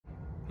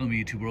Hello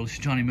YouTube world, this is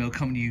Johnny Mo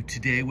coming to you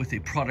today with a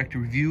product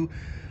review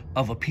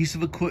of a piece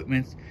of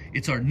equipment.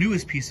 It's our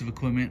newest piece of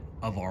equipment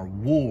of our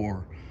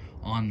war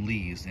on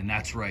leaves, and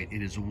that's right,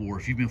 it is a war.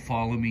 If you've been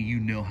following me, you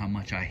know how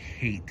much I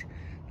hate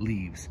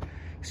leaves.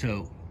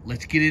 So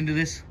let's get into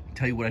this,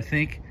 tell you what I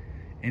think,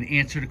 and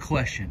answer the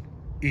question,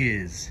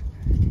 is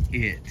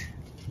it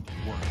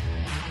worth it?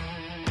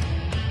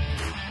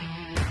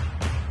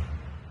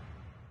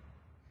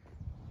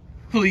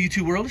 Hello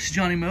YouTube world, this is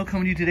Johnny Mo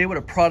coming to you today with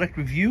a product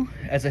review.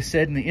 As I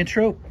said in the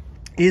intro,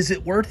 is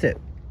it worth it?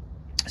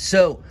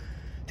 So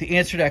to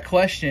answer that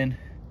question,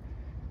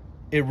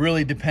 it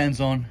really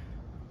depends on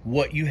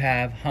what you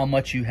have, how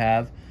much you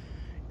have,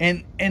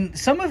 and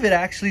some of it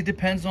actually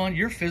depends on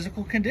your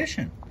physical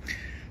condition.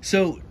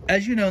 So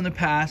as you know, in the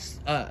past,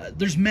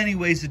 there's many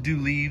ways to do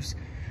leaves.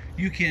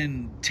 You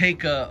can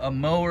take a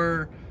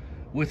mower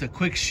with a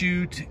quick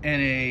shoot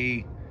and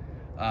a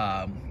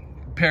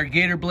pair of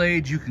gator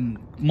blades. You can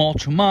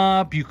mulch them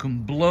up, you can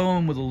blow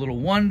them with a little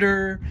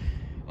wonder,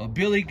 a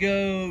billy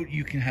goat,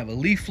 you can have a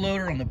leaf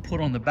loader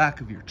put on the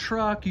back of your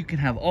truck. You can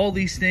have all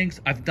these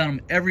things. I've done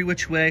them every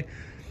which way.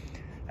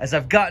 As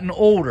I've gotten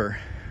older,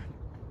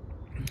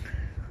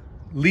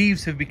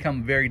 leaves have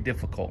become very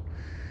difficult,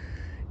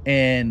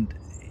 and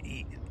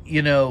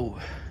you know,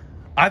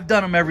 I've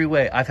done them every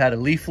way. I've had a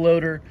leaf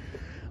loader,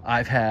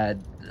 I've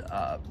had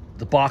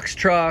the box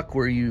truck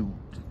where you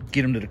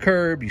get them to the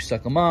curb, you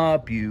suck them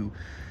up, you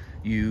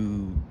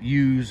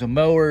use a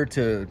mower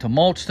to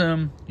mulch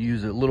them, you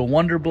use a little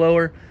wonder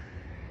blower.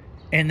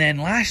 And then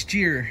last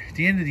year, at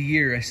the end of the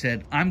year, I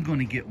said, I'm going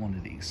to get one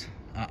of these.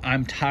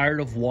 I'm tired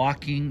of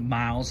walking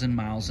miles and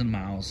miles and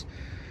miles.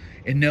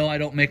 And no, I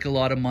don't make a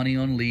lot of money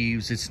on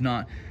leaves. It's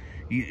not,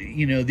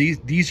 you know,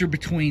 these are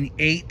between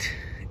 8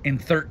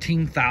 and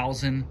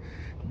 13,000.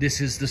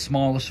 This is the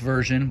smallest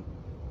version.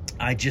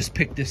 I just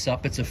picked this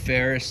up. It's a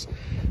Ferris.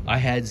 I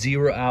had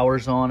 0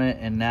 hours on it,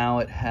 and now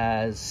it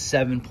has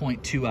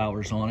 7.2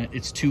 hours on it.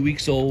 It's 2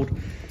 weeks old,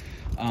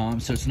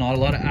 so it's not a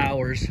lot of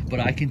hours, but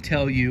I can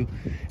tell you,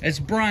 as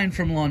Brian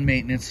from Lawn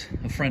Maintenance,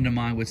 a friend of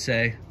mine, would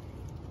say,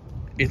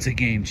 it's a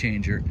game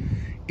changer.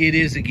 It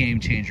is a game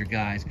changer,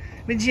 guys.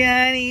 But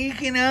Johnny, you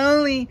can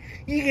only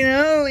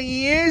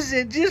use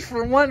it just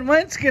for one.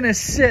 What's gonna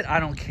sit? I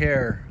don't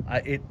care.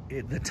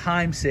 The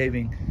time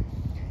saving.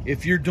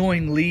 If you're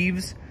doing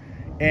leaves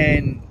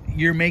and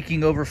you're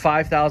making over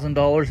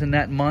 $5,000 in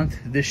that month,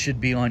 this should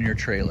be on your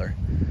trailer.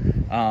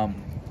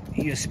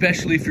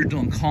 Especially if you're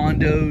doing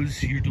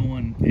condos, you're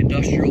doing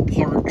industrial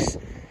parks.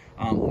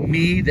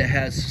 Me that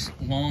has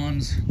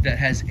lawns that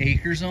has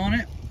acres on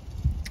it,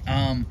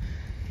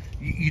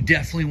 you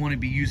definitely want to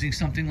be using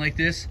something like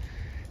this.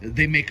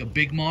 They make a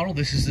big model.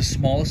 This is the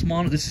smallest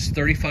model. This is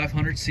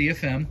 3,500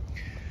 CFM.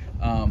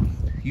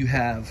 You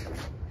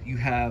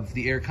have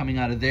the air coming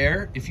out of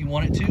there if you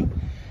want it to,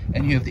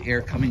 and you have the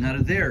air coming out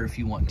of there if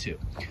you want to.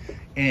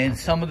 And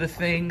some of the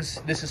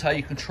things, this is how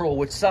you control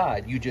which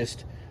side. You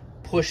just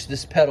push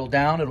this pedal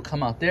down, it'll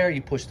come out there.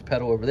 You push the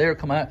pedal over there,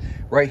 it'll come out.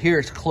 Right here,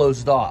 it's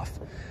closed off.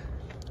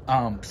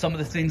 Some of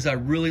the things I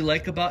really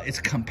like about it's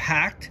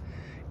compact,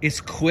 it's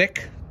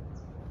quick,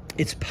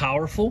 it's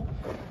powerful.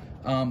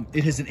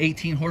 It has an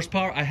 18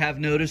 horsepower. I have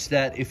noticed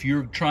that if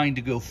you're trying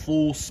to go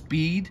full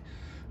speed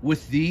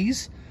with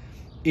these,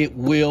 it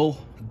will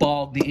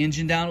bog the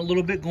engine down a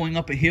little bit going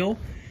up a hill.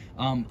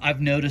 I've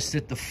noticed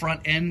that the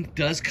front end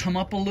does come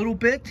up a little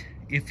bit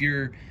if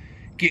you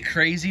get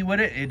crazy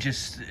with it. It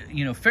just,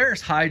 you know,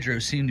 Ferris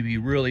hydros seem to be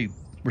really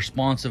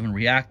responsive and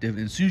reactive.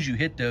 And as soon as you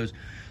hit those,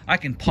 I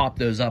can pop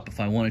those up if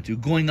I wanted to.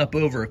 Going up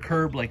over a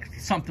curb, like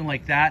something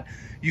like that,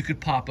 you could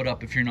pop it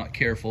up if you're not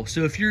careful.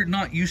 So if you're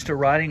not used to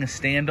riding a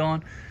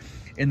stand-on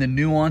and the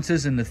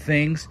nuances and the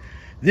things,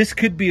 this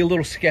could be a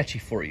little sketchy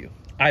for you.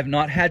 I've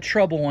not had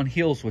trouble on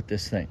hills with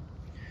this thing.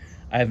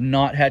 I have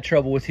not had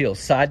trouble with heels.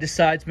 Side to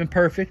side's been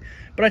perfect,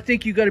 but I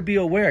think you got to be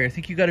aware. I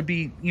think you got to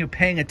be, you know,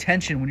 paying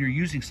attention when you're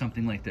using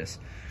something like this.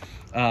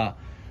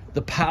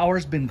 The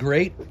power's been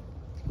great.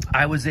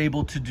 I was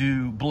able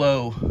to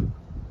blow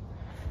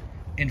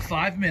in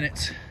 5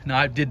 minutes. Now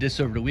I did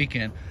this over the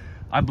weekend.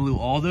 I blew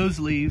all those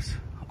leaves,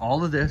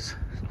 all of this,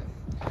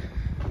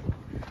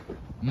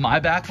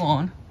 my back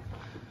lawn,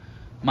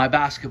 my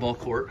basketball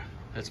court.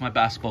 That's my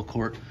basketball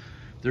court.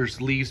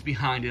 There's leaves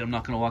behind it. I'm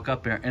not going to walk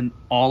up there. And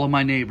all of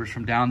my neighbors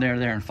from down there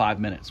in 5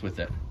 minutes with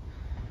it.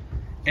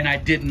 And I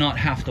did not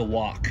have to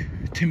walk.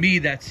 To me,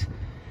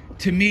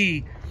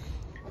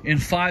 in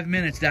 5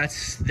 minutes,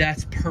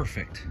 that's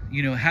perfect.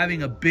 You know,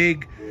 having a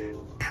big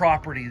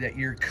property that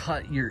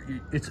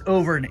it's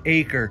over an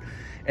acre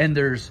and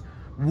there's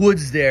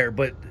woods there,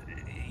 but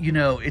you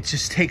know, it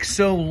just takes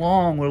so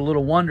long with a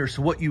little wonder.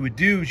 So what you would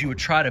do is you would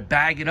try to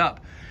bag it up.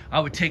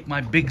 I would take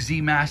my big Z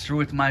Master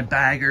with my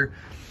bagger,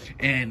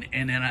 and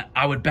then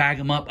I would bag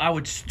them up. I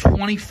would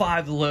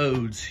 25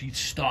 loads. You'd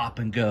stop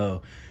and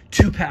go,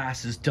 2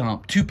 passes,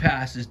 dump, 2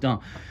 passes,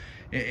 dump,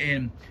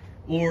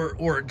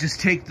 or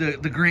just take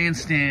the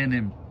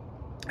grandstand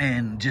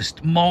and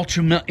just mulch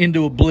them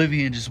into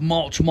oblivion. Just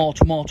mulch.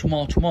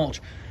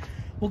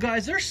 Well,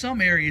 guys, there's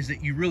some areas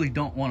that you really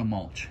don't want to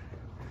mulch.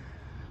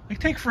 Like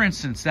take for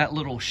instance, that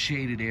little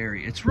shaded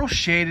area. It's real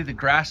shaded, the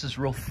grass is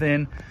real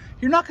thin.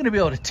 You're not gonna be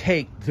able to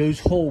take those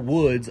whole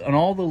woods and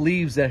all the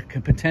leaves that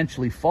could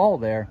potentially fall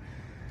there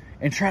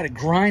and try to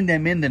grind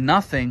them into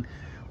nothing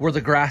where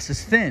the grass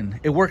is thin.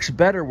 It works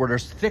better where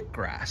there's thick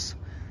grass.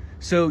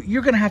 So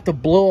you're gonna have to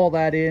blow all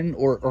that in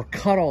or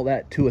cut all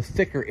that to a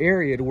thicker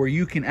area to where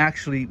you can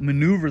actually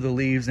maneuver the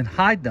leaves and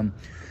hide them.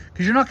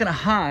 Because you're not gonna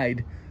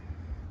hide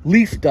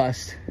leaf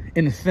dust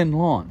in a thin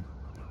lawn.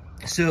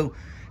 So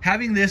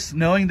having this,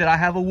 knowing that I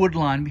have a wood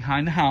line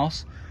behind the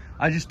house,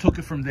 I just took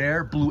it from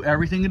there, blew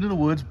everything into the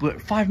woods, blew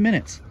it 5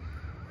 minutes.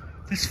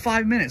 That's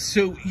 5 minutes.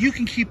 So you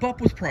can keep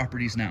up with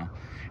properties now.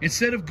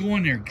 Instead of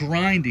going there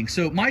grinding.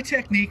 So my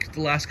technique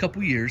the last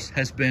couple years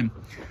has been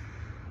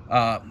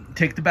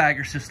take the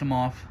bagger system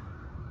off.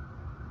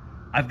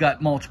 I've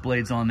got mulch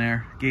blades on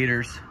there,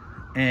 gators,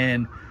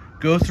 and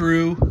go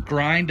through,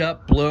 grind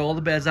up, blow all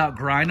the beds out,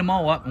 grind them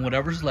all up, and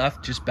whatever's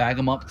left, just bag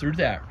them up through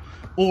there.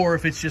 Or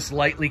if it's just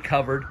lightly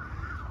covered,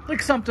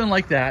 like something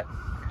like that,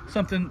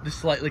 something just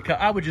slightly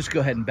covered, I would just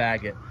go ahead and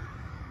bag it.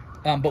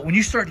 But when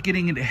you start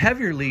getting into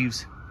heavier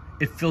leaves,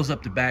 it fills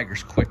up the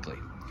baggers quickly.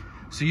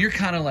 So you're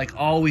kind of like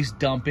always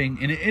dumping,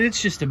 and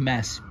it's just a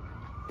mess.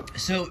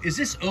 So is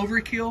this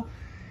overkill?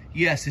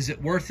 Yes. Is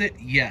it worth it?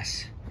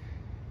 Yes.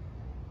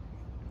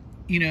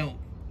 You know,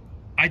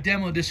 I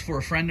demoed this for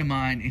a friend of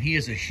mine, and he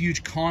has a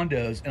huge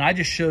condos, and I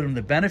just showed him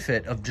the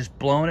benefit of just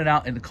blowing it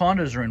out. And the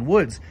condos are in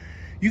woods.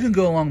 You can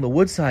go along the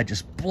wood side,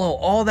 just blow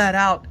all that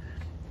out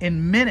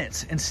in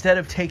minutes instead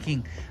of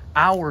taking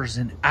hours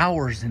and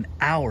hours and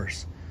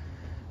hours.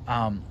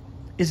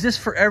 Is this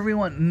for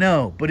everyone?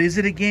 No. But is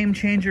it a game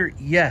changer?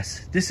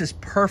 Yes. This is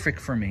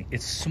perfect for me.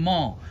 It's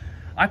small.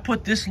 I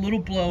put this little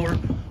blower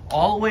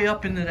all the way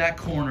up into that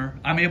corner.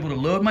 I'm able to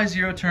load my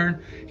zero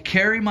turn,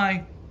 carry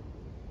my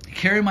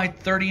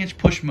 30-inch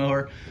push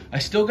mower. I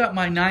still got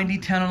my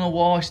 90-10 on the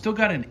wall. I still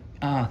got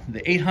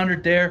the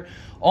 800 there.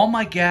 All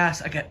my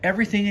gas. I got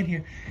everything in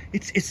here.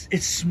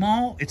 It's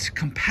small. It's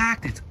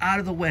compact. It's out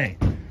of the way.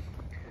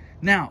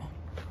 Now,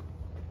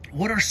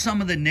 what are some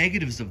of the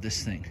negatives of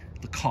this thing?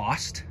 The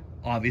cost.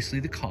 Obviously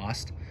the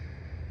cost,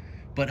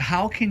 but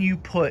how can you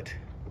put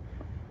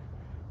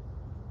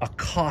a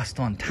cost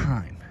on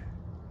time?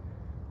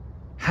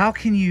 How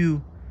can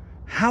you,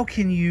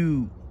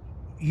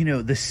 you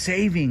know, the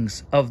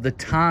savings of the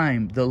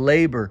time, the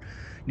labor,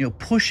 you know,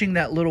 pushing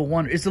that Little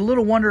Wonder. Is the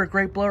Little Wonder a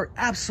great blower?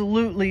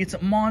 Absolutely. It's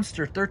a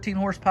monster. 13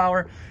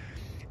 horsepower,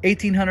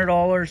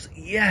 $1,800.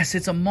 Yes,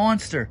 it's a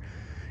monster.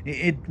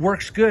 It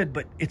works good,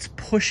 but it's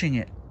pushing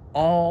it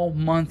all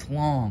month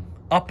long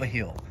up a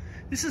hill.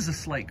 This is a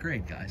slight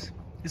grade, guys.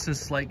 This is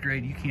a slight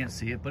grade. You can't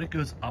see it, but it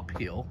goes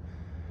uphill.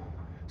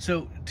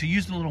 So to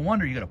use the Little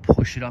Wonder, you got to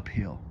push it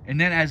uphill. And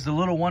then as the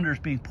Little Wonder is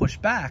being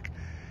pushed back,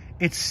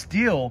 it's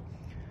still,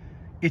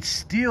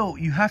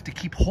 you have to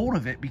keep hold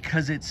of it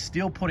because it's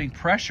still putting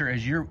pressure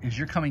as you're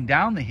coming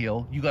down the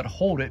hill. You got to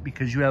hold it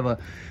because you have a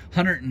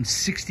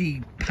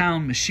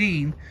 160-pound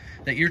machine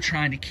that you're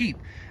trying to keep.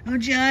 Oh,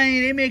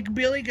 Johnny, they make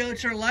billy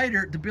goats are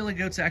lighter. The billy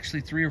goat's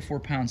actually 3 or 4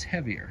 pounds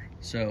heavier.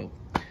 So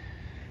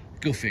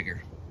go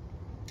figure.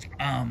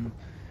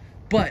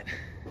 But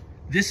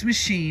this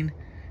machine,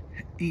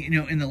 you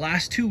know, in the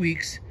last 2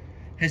 weeks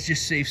has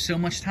just saved so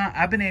much time.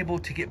 I've been able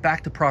to get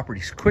back to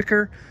properties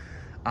quicker.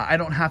 I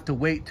don't have to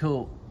wait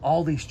till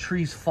all these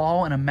trees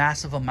fall in a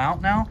massive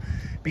amount now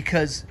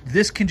because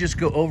this can just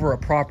go over a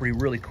property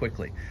really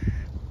quickly.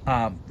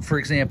 For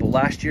example,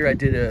 last year I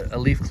did a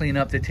leaf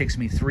cleanup that takes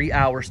me 3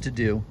 hours to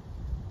do,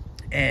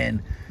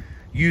 and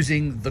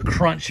using the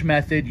crunch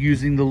method,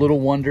 using the Little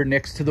Wonder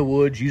next to the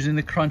woods, using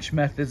the crunch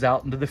methods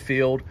out into the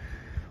field.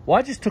 Well,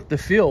 I just took the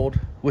field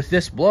with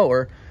this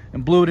blower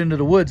and blew it into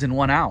the woods in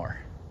 1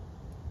 hour.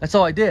 That's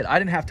all I did. I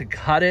didn't have to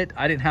cut it.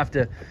 I didn't have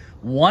to.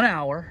 1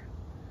 hour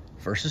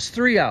versus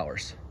 3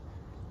 hours.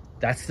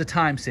 That's the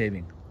time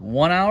saving.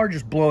 1 hour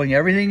just blowing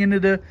everything into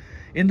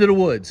the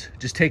woods.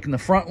 Just taking the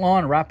front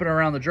lawn, wrapping it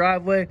around the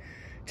driveway,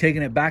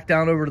 taking it back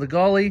down over to the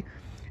gully.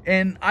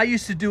 And I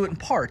used to do it in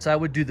parts. I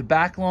would do the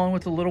back lawn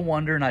with the Little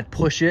Wonder, and I'd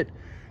push it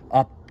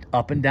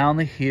up and down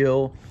the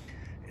hill.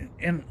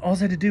 And all I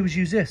had to do was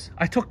use this.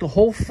 I took the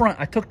whole front.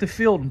 I took the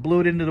field and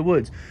blew it into the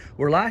woods.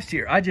 Where last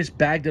year, I just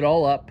bagged it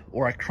all up,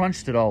 or I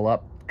crunched it all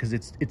up because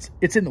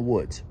it's in the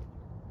woods.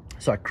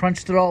 So I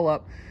crunched it all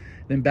up,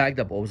 then bagged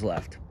up what was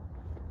left.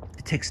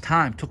 It takes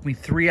time. It took me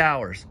 3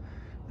 hours.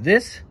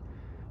 This,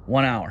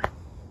 1 hour.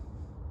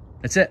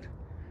 That's it.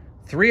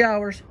 3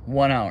 hours,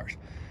 1 hour.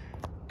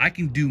 I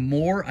can do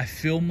more. I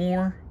feel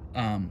more.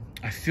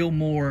 I feel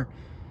more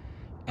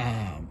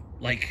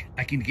like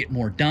I can get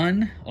more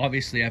done.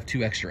 Obviously, I have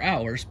 2 extra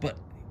hours, but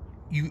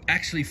you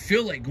actually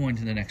feel like going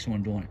to the next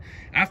one doing it.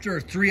 After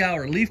a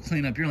 3-hour leaf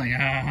cleanup, you're like,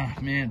 ah,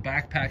 man,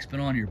 backpack's been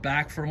on your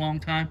back for a long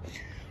time.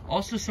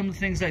 Also, some of the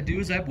things I do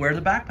is I wear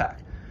the backpack.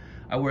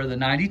 I wear the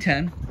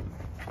 90-10.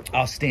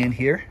 I'll stand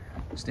here,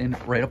 stand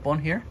right up on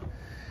here,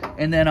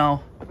 and then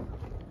I'll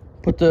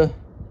put the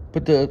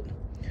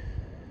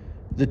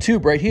the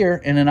tube right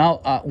here, and then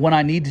I'll when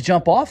I need to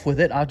jump off with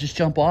it, I'll just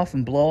jump off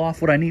and blow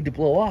off what I need to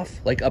blow off,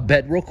 like a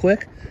bed real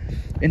quick,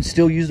 and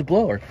still use the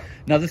blower.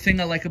 Now, the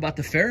thing I like about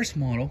the Ferris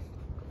model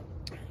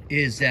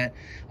is that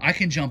I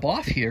can jump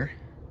off here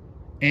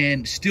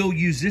and still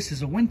use this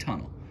as a wind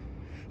tunnel.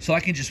 So I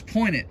can just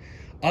point it.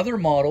 Other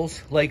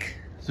models, like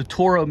the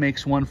Toro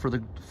makes one for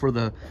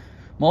the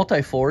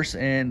multi-force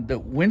and the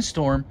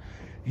windstorm,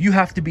 you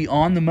have to be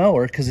on the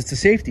mower because it's a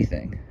safety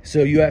thing. So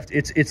you have to,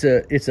 it's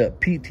a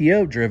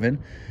PTO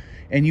driven,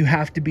 and you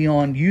have to be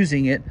on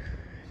using it.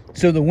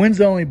 So the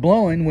wind's only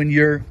blowing when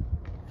you're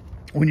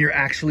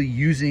actually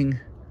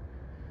using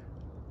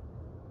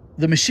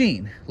the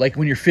machine, like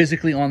when you're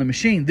physically on the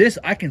machine. This,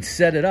 I can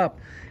set it up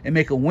and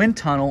make a wind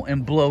tunnel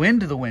and blow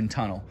into the wind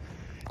tunnel.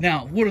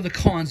 Now, what are the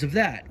cons of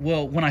that?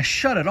 Well, when I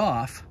shut it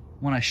off,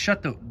 when I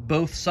shut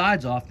both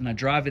sides off and I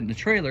drive it in the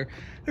trailer,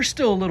 there's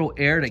still a little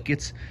air that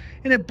gets,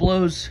 and it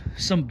blows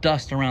some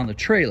dust around the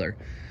trailer.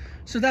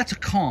 So that's a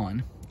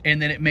con.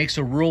 And then it makes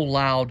a real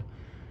loud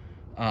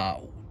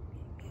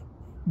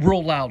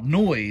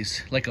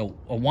noise, like a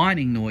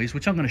whining noise,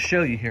 which I'm going to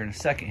show you here in a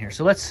second here.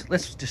 So let's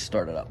just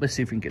start it up. Let's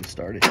see if we can get it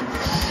started.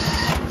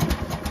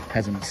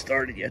 Hasn't been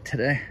started yet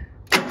today.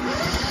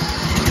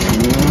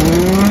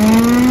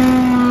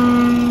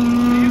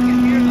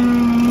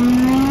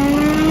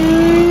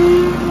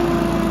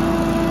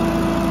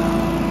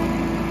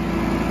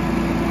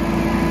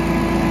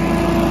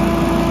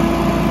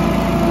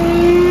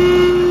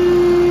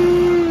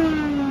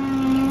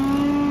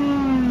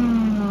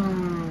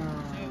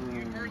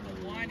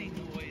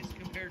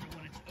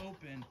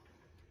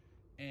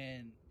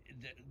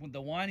 The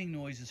whining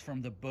noise is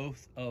from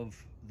both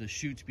of the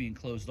chutes being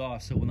closed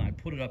off. So when I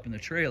put it up in the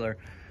trailer,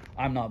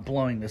 I'm not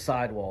blowing the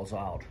sidewalls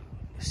out.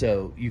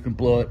 So you can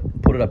blow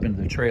it, put it up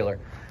into the trailer.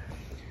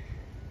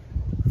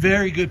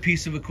 Very good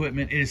piece of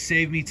equipment. It has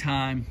saved me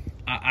time.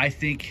 I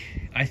think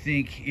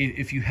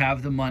if you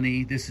have the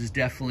money, this is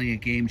definitely a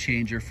game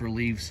changer for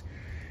leaves.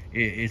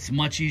 It's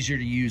much easier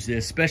to use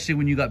this, especially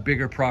when you got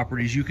bigger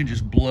properties. You can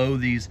just blow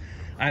these.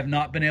 I have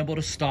not been able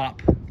to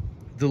stop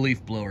the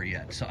leaf blower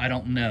yet, so I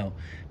don't know.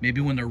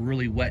 Maybe when they're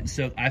really wet and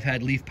soaked. I've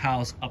had leaf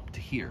piles up to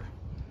here,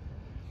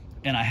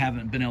 and I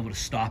haven't been able to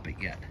stop it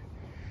yet.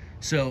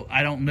 So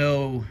I don't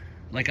know.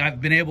 Like,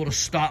 I've been able to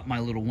stop my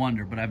Little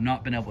Wonder, but I've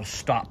not been able to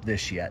stop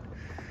this yet.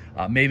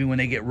 Maybe when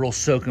they get real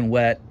soaking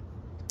wet.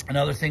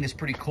 Another thing that's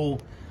pretty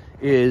cool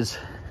is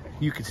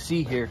you can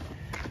see here.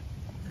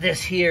 This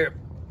here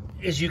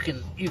is you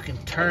can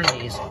turn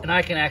these, and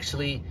I can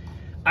actually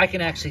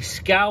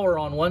scour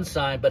on one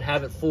side but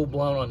have it full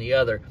blown on the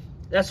other.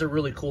 That's a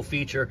really cool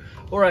feature.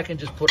 Or I can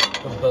just put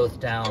them both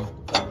down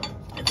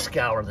and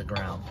scour the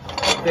ground.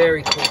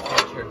 Very cool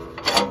feature.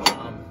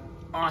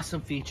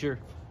 Awesome feature.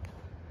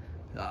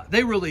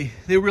 They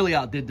really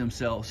outdid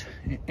themselves.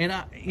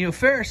 And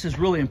Ferris has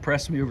really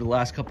impressed me over the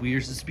last couple of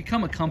years. It's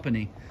become a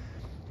company,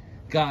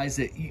 guys,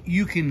 that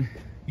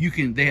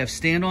they have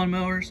stand-on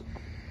mowers,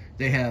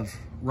 they have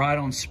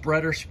ride-on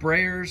spreader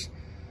sprayers,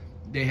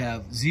 they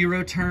have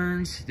zero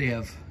turns, they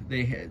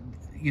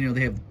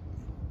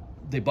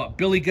bought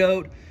Billy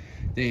Goat,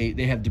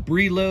 they have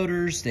debris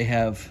loaders, they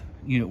have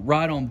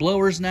ride-on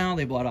blowers now,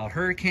 they bought out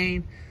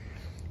Hurricane.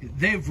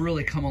 They've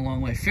really come a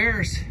long way.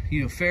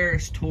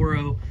 Ferris,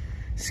 Toro,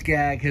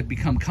 Skag have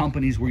become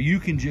companies where you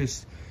can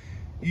just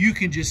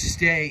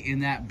stay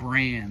in that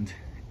brand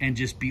and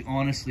just be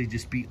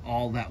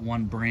all that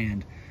one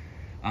brand.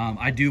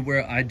 I do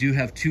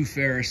have 2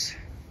 Ferris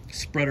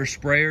spreader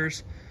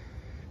sprayers,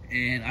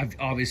 and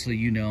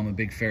obviously I'm a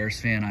big Ferris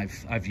fan.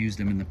 I've used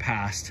them in the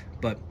past,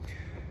 but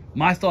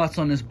my thoughts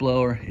on this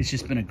blower, it's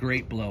just been a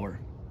great blower.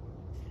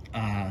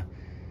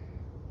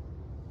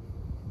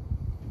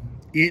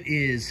 It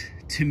is,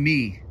 to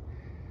me,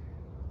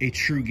 a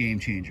true game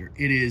changer.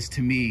 It is,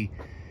 to me,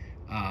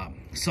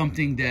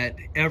 something that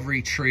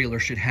every trailer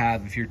should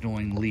have if you're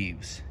doing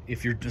leaves.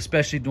 If you're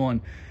especially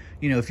doing,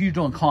 if you're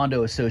doing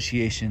condo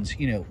associations,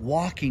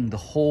 walking the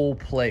whole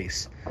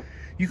place.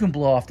 You can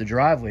blow off the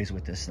driveways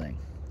with this thing.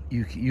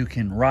 You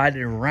can ride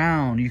it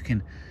around.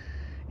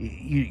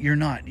 You're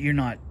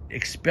not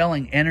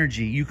expelling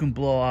energy. You can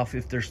blow off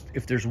if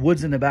there's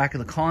woods in the back of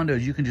the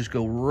condos. You can just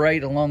go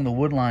right along the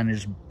wood line and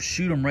just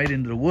shoot them right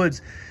into the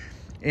woods.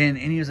 And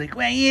he was like,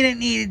 well, you don't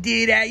need to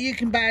do that. You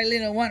can buy a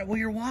little one. Well,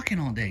 you're walking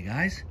all day,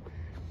 guys.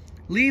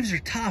 Leaves are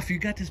tough. You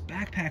got this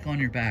backpack on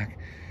your back,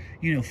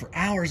 for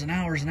hours and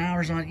hours and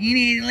hours on. You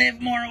need to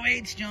lift more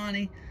weights,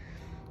 Johnny.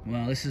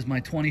 Well, this is my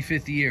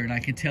 25th year, and I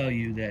can tell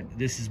you that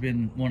this has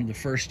been one of the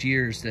first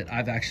years that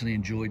I've actually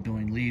enjoyed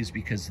doing leaves,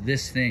 because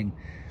this thing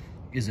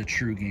is a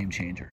true game changer.